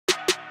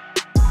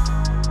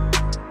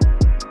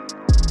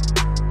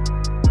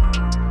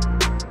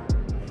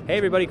Hey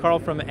everybody, Carl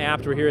from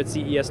Apt. We're here at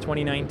CES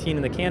 2019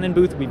 in the Canon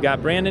booth. We've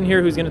got Brandon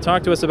here who's going to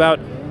talk to us about,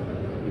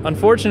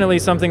 unfortunately,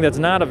 something that's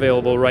not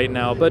available right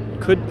now, but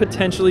could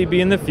potentially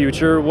be in the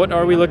future. What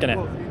are we looking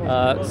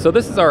at? So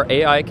this is our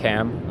AI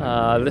cam.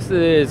 This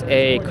is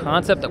a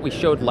concept that we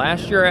showed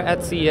last year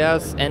at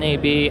CES,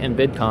 NAB, and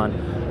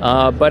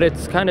VidCon, but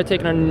it's kind of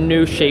taken a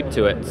new shape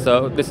to it.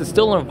 So this is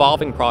still an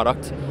evolving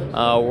product.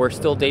 We're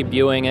still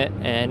debuting it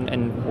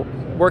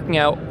and working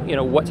out,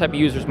 what type of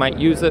users might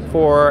use it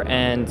for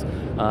and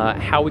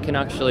how we can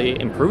actually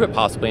improve it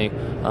possibly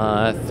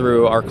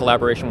through our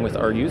collaboration with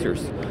our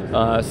users.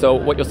 So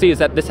what you'll see is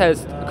that this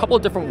has a couple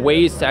of different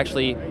ways to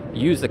actually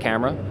use the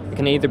camera. It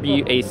can either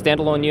be a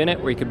standalone unit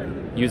where you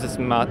could use this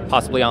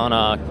possibly on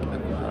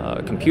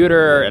a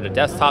computer, at a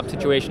desktop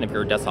situation if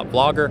you're a desktop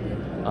vlogger.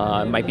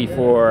 It might be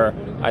for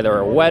either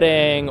a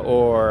wedding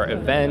or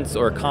events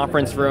or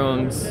conference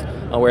rooms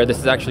where this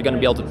is actually going to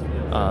be able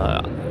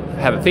to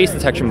have a face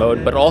detection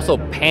mode, but also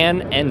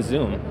pan and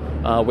zoom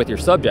with your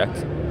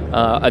subject.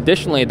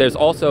 Additionally, there's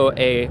also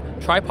a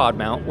tripod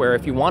mount where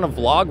if you want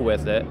to vlog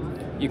with it,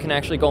 you can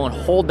actually go and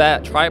hold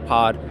that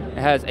tripod. It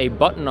has a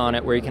button on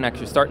it where you can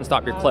actually start and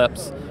stop your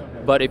clips.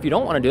 But if you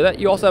don't want to do that,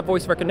 you also have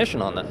voice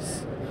recognition on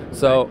this.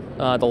 So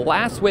the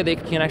last way they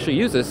can actually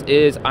use this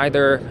is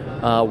either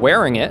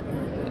wearing it,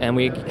 and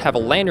we have a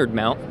lanyard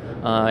mount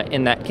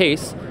in that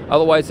case.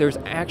 Otherwise, there's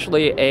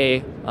actually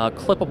a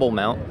clippable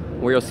mount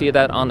where you'll see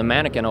that on the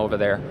mannequin over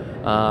there.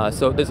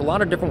 So there's a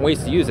lot of different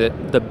ways to use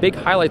it. The big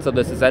highlights of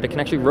this is that it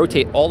can actually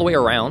rotate all the way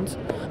around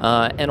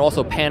and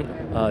also pan,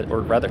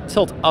 or rather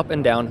tilt up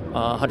and down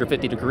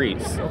 150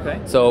 degrees.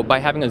 Okay. So by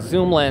having a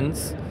zoom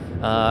lens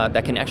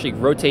that can actually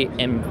rotate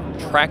and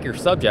track your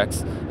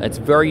subjects, it's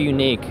very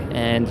unique,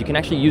 and you can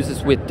actually use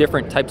this with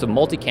different types of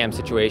multicam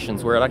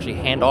situations where it'll actually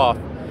hand off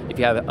if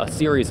you have a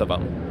series of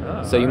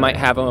them. So you might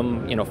have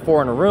them,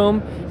 4 in a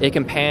room. It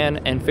can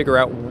pan and figure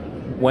out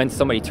when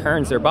somebody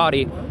turns their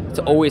body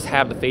to always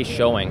have the face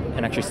showing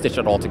and actually stitch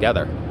it all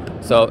together.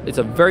 So it's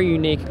a very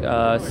unique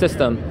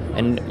system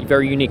and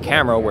very unique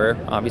camera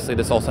where obviously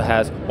this also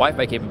has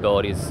Wi-Fi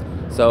capabilities.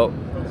 So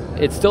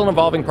it's still an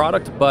evolving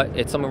product, but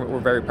it's something we're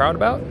very proud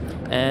about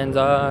and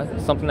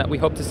something that we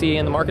hope to see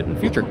in the market in the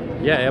future.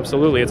 Yeah,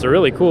 absolutely. It's a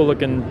really cool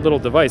looking little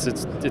device.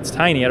 It's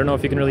tiny. I don't know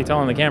if you can really tell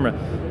on the camera,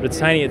 but it's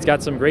tiny. It's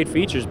got some great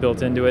features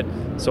built into it.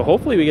 So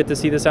hopefully we get to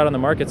see this out on the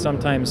market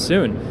sometime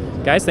soon.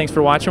 Guys, thanks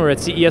for watching. We're at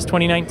CES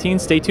 2019.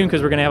 Stay tuned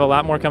because we're going to have a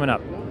lot more coming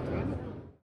up.